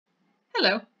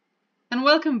Hello, and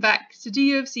welcome back to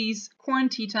DUFC's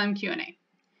Quaran-Tea Time Q&A.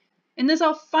 In this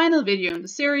our final video in the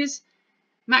series,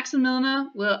 Maxton Milner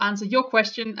will answer your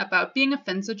question about being a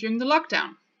fencer during the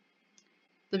lockdown.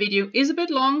 The video is a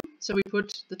bit long, so we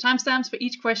put the timestamps for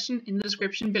each question in the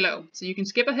description below, so you can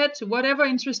skip ahead to whatever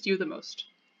interests you the most.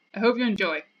 I hope you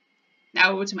enjoy.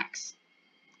 Now over to Max.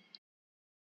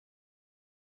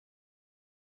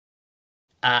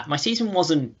 My season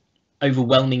wasn't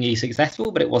overwhelmingly successful,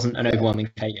 but it wasn't an overwhelming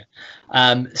failure.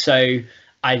 So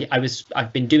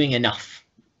I've been doing enough,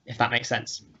 if that makes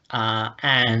sense. Yeah,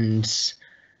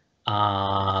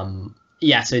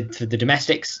 so for the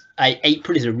domestics,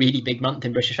 April is a really big month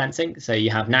in British fencing. So you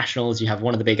have nationals, you have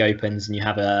one of the big opens, and you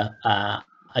have a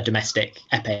domestic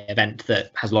épée event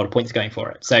that has a lot of points going for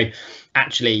it. So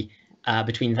actually,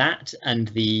 between that and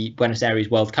the Buenos Aires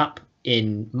World Cup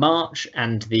in March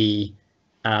and the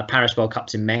Paris World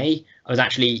Cups in May, I was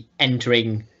actually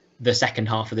entering the second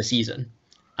half of the season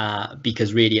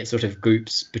because really it's sort of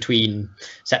groups between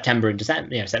September and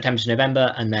December, September to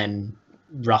November, and then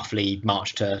roughly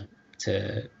March to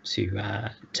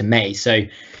May. So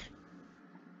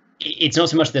it's not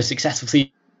so much the successful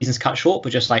season's cut short,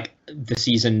 but just like the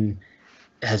season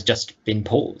has just been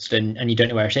paused and you don't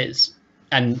know where it is.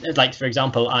 And like, for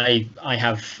example, I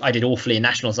did awfully in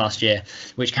nationals last year,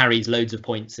 which carries loads of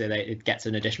points, so that it gets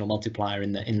an additional multiplier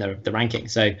in the ranking.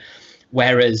 So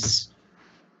whereas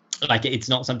like it's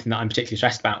not something that I'm particularly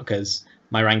stressed about because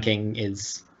my ranking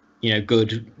is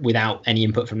good without any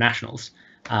input from nationals.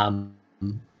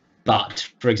 But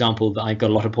for example, I got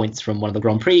a lot of points from one of the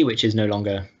Grand Prix, which is no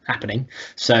longer happening.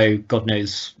 So God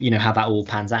knows how that all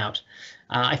pans out.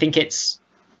 I think it's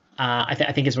I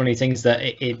think it's one of these things that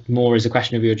it more is a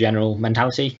question of your general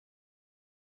mentality.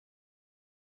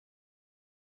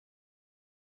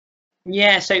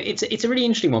 Yeah, so it's a really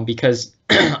interesting one because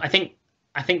I think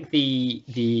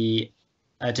the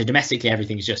domestically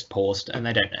everything is just paused and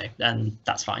they don't know, and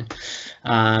that's fine.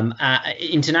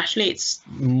 Internationally, it's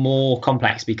more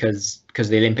complex because of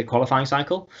the Olympic qualifying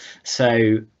cycle.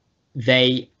 So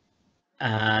they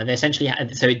essentially,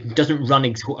 so it doesn't run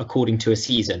according to a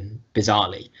season,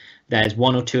 bizarrely. There's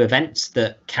one or two events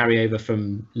that carry over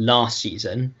from last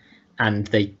season and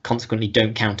they consequently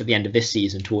don't count at the end of this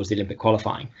season towards the Olympic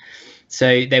qualifying.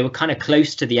 So they were kind of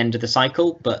close to the end of the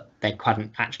cycle, but they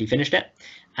hadn't actually finished it.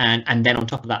 And then on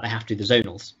top of that, they have to do the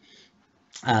zonals.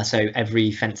 So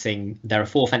every fencing, there are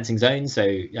 4 fencing zones. So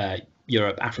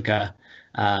Europe, Africa,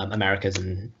 Americas,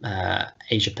 and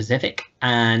Asia Pacific.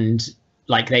 And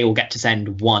like they all get to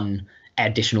send one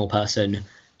additional person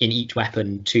in each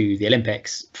weapon to the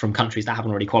Olympics from countries that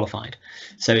haven't already qualified.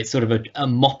 So it's sort of a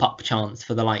mop-up chance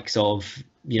for the likes of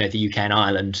the UK and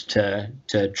Ireland to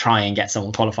try and get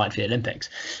someone qualified for the Olympics.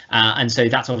 And so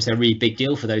that's obviously a really big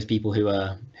deal for those people who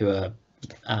are kind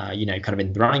of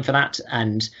in the running for that.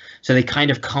 And so they kind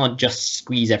of can't just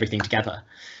squeeze everything together.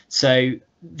 So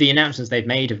the announcements they've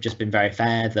made have just been very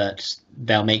fair, that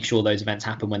they'll make sure those events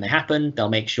happen when they happen. They'll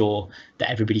make sure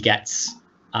that everybody gets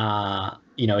a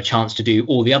chance to do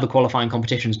all the other qualifying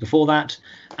competitions before that,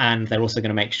 and they're also going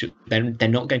to make sure they're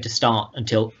not going to start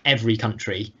until every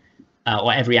country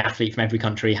or every athlete from every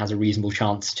country has a reasonable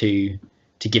chance to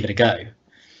give it a go.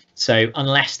 So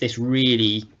unless this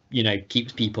really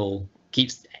keeps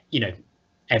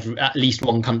at least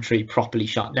one country properly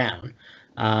shut down,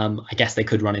 I guess they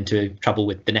could run into trouble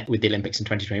with the Olympics in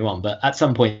 2021. But at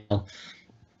some point,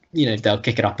 they'll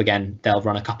kick it up again. They'll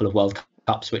run a couple of World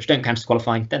Cups which don't count as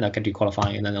qualifying. Then they'll do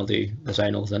qualifying, and then they'll do the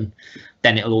zonals, and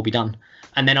then it'll all be done.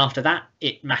 And then after that,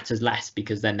 it matters less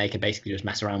because then they can basically just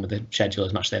mess around with the schedule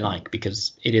as much as they like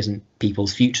because it isn't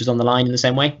people's futures on the line in the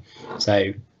same way.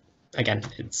 So again,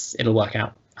 it'll work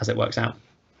out as it works out.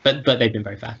 But they've been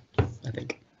very fair, I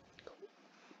think.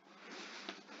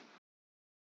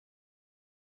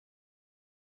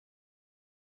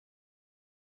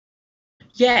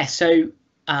 Yeah, so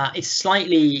it's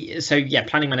slightly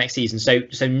planning my next season. So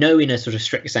no, in a sort of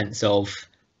strict sense of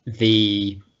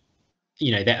they're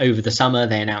over the summer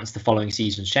they announce the following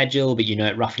season schedule, but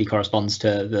it roughly corresponds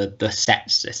to the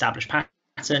set established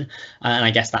pattern, and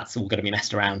I guess that's all going to be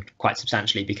messed around quite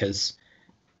substantially because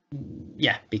of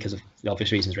the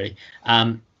obvious reasons really.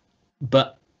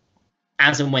 But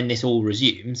as and when this all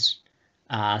resumes,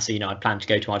 so I plan to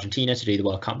go to Argentina to do the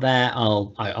World Cup there.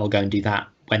 I'll go and do that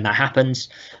when that happens.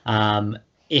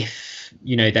 If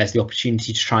there's the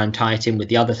opportunity to try and tie it in with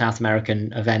the other South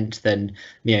American event, then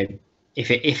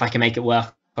if I can make it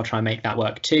work, I'll try and make that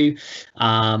work too.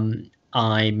 I'm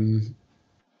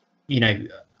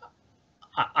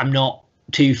not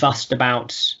too fussed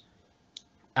about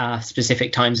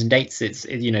specific times and dates. It's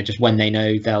just when they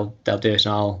know they'll do it,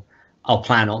 and I'll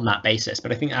plan on that basis.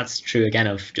 But I think that's true again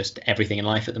of just everything in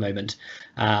life at the moment.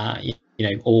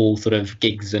 All sort of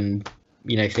gigs and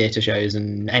theatre shows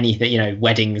and anything,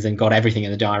 weddings and God, everything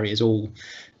in the diary is all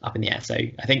up in the air. So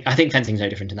I think fencing's no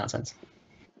different in that sense.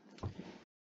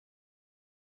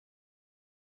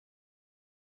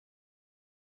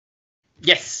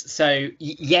 Yes, so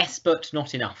yes, but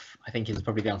not enough, I think is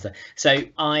probably the answer. So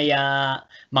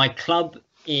my club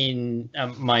in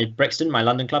my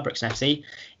London club, Brixton FC,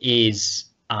 is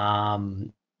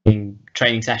in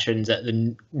training sessions at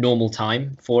the normal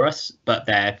time for us, but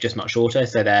they're just much shorter.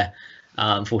 So they're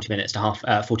 40 minutes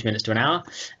to an hour,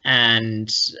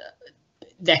 and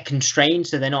they're constrained.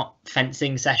 So they're not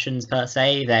fencing sessions per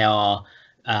se. They are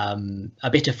a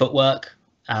bit of footwork,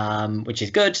 which is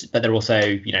good, but they're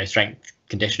also strength,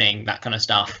 conditioning, that kind of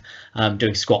stuff,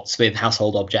 doing squats with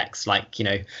household objects, like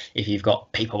if you've got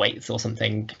paperweights or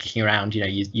something kicking around,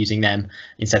 using them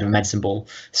instead of a medicine ball.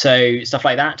 So stuff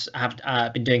like that.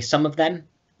 I've been doing some of them,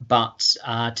 but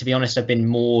to be honest, I've been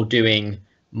more doing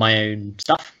my own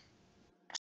stuff.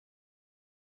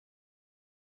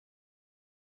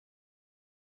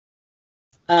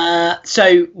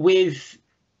 So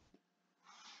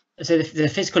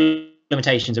the physical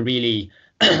limitations are really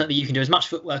that you can do as much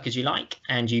footwork as you like,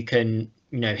 and you can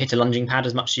hit a lunging pad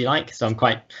as much as you like. So I'm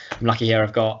lucky here.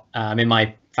 I've got in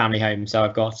my family home, so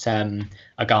I've got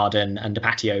a garden and a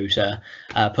patio to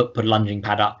put a lunging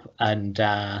pad up, and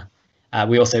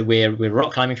we're a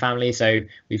rock climbing family, so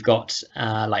we've got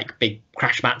like big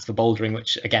crash mats for bouldering,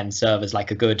 which again serve as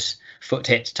like a good foot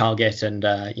hit target, and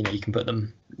you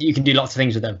can do lots of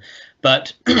things with them.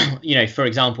 But for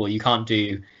example, you can't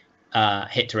do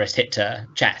hit to wrist, hit to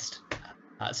chest.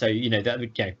 So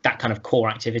that kind of core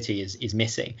activity is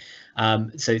missing.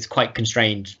 So it's quite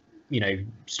constrained.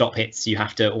 Stop hits you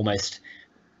have to almost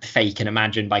fake and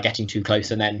imagine by getting too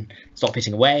close and then stop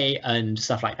hitting away and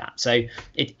stuff like that. So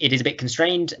it is a bit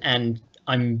constrained, and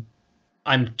I'm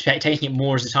taking it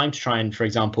more as a time to try and, for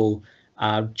example,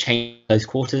 change those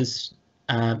quarters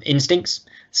instincts.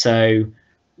 So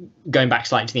going back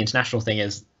slightly to the international thing,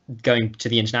 is going to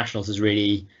the internationals has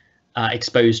really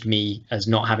exposed me as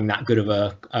not having that good of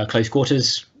a close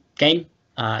quarters game.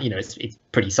 It's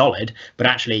pretty solid, but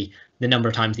actually the number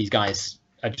of times these guys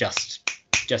are just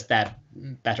there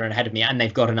better and ahead of me, and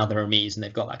they've got another Hermes and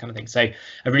they've got that kind of thing. So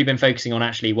I've really been focusing on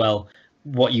actually, well,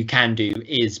 what you can do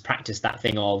is practice that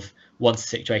thing of, once the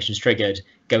situation's triggered,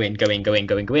 go in,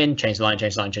 change the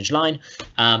line,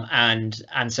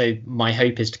 and so my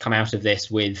hope is to come out of this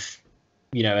with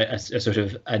a sort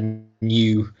of a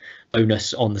new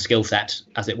bonus on the skill set,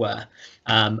 as it were,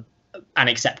 and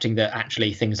accepting that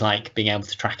actually things like being able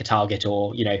to track a target,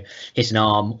 or hit an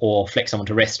arm or flick someone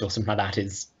to wrist or something like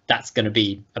that, that's going to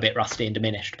be a bit rusty and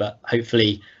diminished, but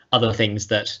hopefully other things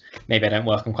that maybe I don't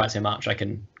work on quite so much, I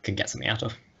can get something out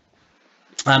of.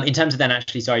 In terms of then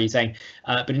actually, sorry, you're saying,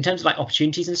 but in terms of like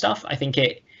opportunities and stuff, I think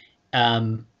it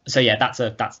so yeah, that's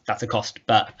a cost,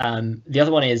 but the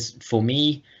other one is, for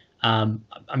me, I'm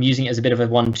using it as a bit of a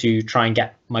one to try and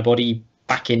get my body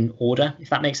back in order, if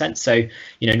that makes sense. So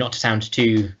not to sound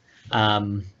too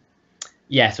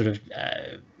sort of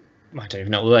I don't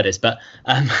even know what the word is, but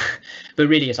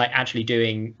really it's like actually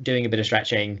doing a bit of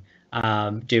stretching,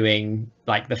 doing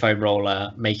like the foam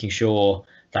roller, making sure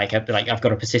like I've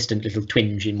got a persistent little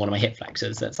twinge in one of my hip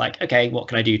flexors that's like, okay, what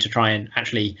can I do to try and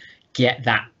actually get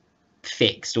that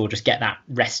fixed, or just get that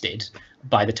rested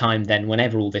by the time then,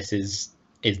 whenever all this is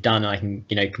done, I can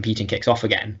competing kicks off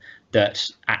again, that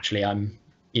actually I'm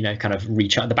kind of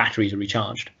the batteries are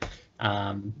recharged,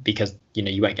 because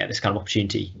you won't get this kind of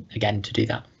opportunity again to do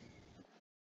that.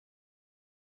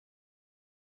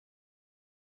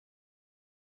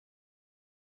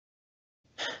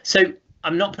 So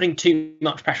I'm not putting too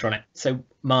much pressure on it. So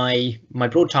my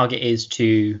broad target is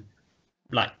to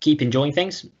like keep enjoying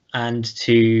things, and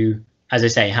to, as I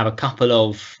say, have a couple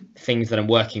of things that I'm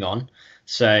working on.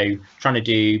 So trying to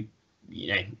do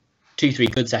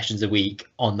 2-3 good sessions a week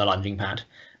on the lunging pad,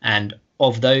 and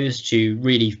of those, to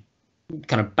really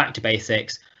kind of back to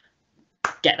basics,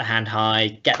 get the hand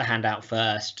high, get the hand out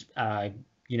first,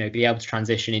 be able to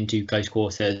transition into close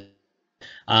quarters,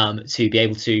 to be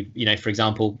able to, for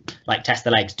example, like test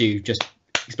the legs, do just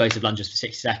explosive lunges for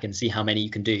 60 seconds, see how many you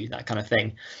can do, that kind of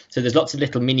thing. So there's lots of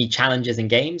little mini challenges and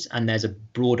games, and there's a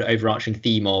broader overarching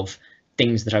theme of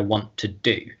things that I want to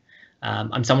do.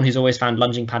 I'm someone who's always found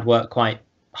lunging pad work quite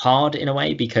hard in a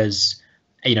way, because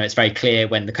it's very clear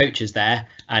when the coach is there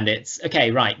and it's okay,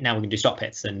 right, now we're gonna do stop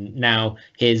hits, and now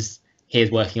here's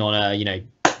working on a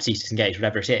cease disengage,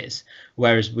 whatever it is.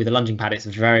 Whereas with a lunging pad, it's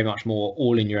very much more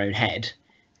all in your own head,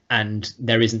 and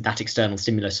there isn't that external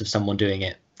stimulus of someone doing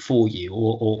it for you,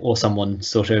 or someone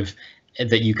sort of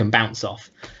that you can bounce off.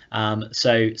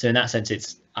 So in that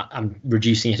sense, I'm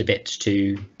reducing it a bit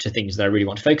to things that I really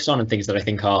want to focus on, and things that I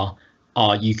think are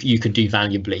you can do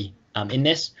valuably in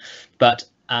this. But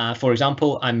for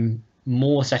example, I'm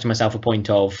more setting myself a point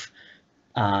of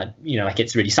like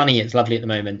it's really sunny, it's lovely at the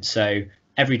moment, so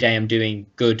every day I'm doing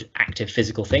good active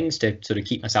physical things to sort of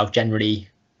keep myself generally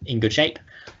in good shape.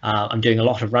 I'm doing a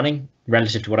lot of running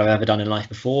relative to what I've ever done in life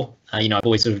before. I've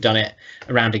always sort of done it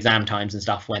around exam times and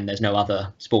stuff when there's no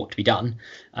other sport to be done,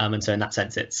 and so in that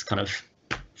sense it's kind of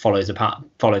follows a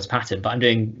pattern. But I'm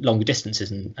doing longer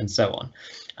distances and so on,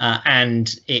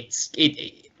 and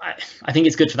I think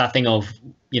it's good for that thing of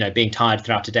being tired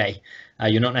throughout a day.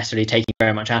 You're not necessarily taking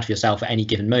very much out of yourself at any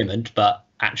given moment, but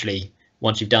actually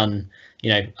once you've done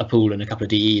a pool and a couple of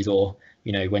DEs, or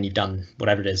when you've done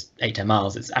whatever it is, 8-10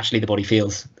 miles, it's actually the body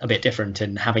feels a bit different,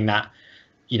 and having that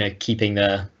keeping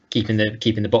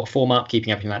the bot form up,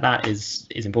 keeping everything like that is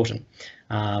important.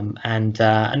 And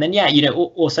then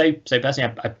also, so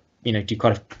personally I do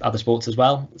quite other sports as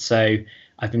well, so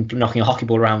I've been knocking a hockey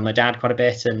ball around with my dad quite a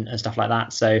bit and stuff like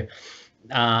that. So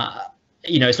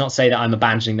it's not to say that I'm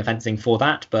abandoning the fencing for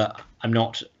that, but I'm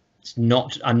not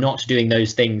doing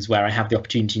those things where I have the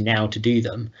opportunity now to do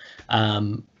them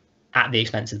at the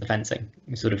expense of the fencing.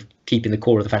 I'm sort of keeping the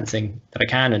core of the fencing that I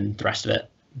can, and the rest of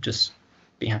it just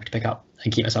being happy to pick up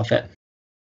and keep myself fit.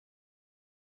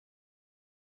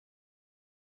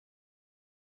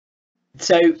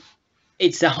 So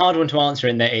it's a hard one to answer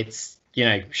in that it's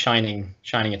shining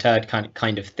a turd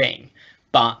kind of thing,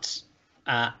 but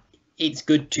it's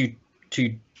good to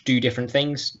do different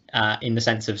things in the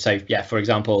sense of, so yeah, for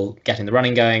example, getting the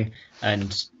running going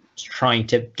and trying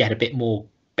to get a bit more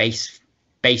base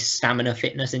stamina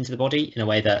fitness into the body in a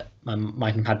way that I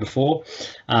mightn't have had before,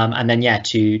 and then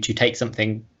to take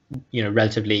something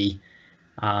relatively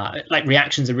like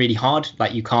reactions are really hard.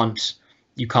 Like you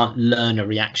can't learn a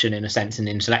reaction in a sense in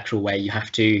an intellectual way. You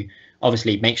have to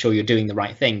obviously make sure you're doing the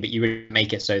right thing, but you really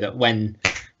make it so that when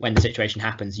the situation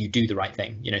happens, you do the right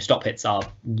thing. Stop hits are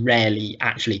rarely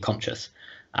actually conscious.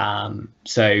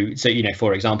 So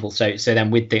for example, so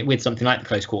then with something like the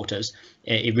close quarters,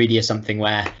 it really is something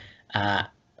where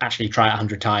actually try it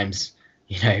 100 times,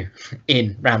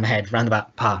 in, round the head, round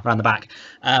the back.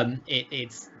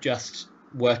 It's just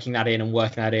working that in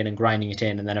and grinding it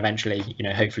in, and then eventually,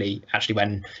 hopefully actually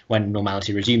when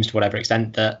normality resumes to whatever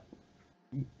extent, that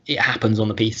it happens on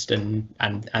the piste and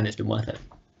it's been worth it.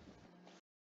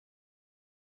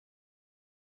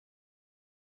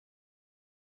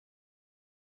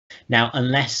 Now,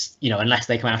 unless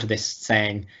they come out of this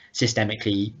saying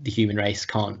systemically the human race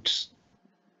can't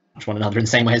touch one another in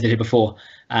the same way as they did before,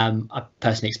 I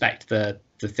personally expect the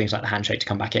things like the handshake to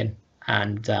come back in,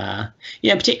 and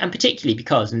particularly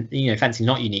because fencing is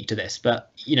not unique to this,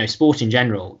 but sport in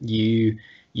general,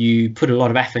 you put a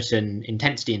lot of effort and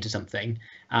intensity into something,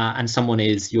 and someone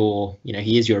is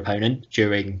he is your opponent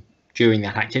during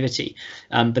that activity,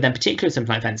 but then particularly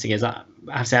something like fencing is,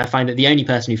 I find that the only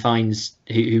person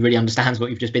who really understands what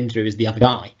you've just been through is the other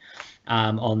guy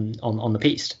on the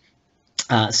piste.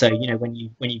 So when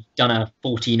you've done a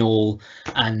 14 all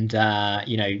and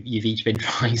you've each been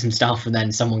trying some stuff, and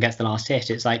then someone gets the last hit,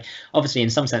 it's like, obviously in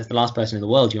some sense the last person in the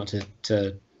world you want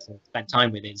to spend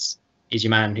time with is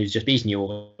your man who's just beaten you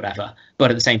or whatever.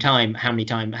 But at the same time, how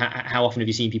often have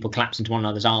you seen people collapse into one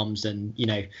another's arms and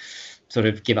sort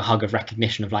of give a hug of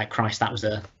recognition of like, Christ, that was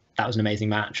an amazing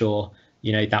match, or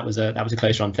that was a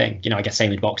close run thing. I guess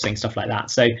same with boxing, stuff like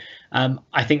that. So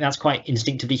I think that's quite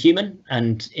instinctively human,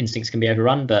 and instincts can be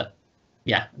overrun, but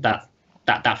yeah,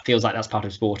 that feels like that's part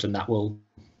of sport, and that will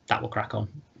crack on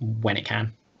when it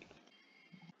can.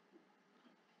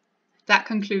 That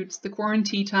concludes the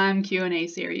Quaran-Tea Time Q&A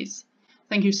series.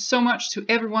 Thank you so much to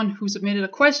everyone who submitted a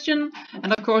question,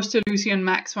 and of course to Lucy and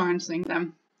Max for answering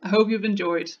them. I hope you've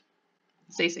enjoyed.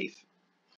 Stay safe.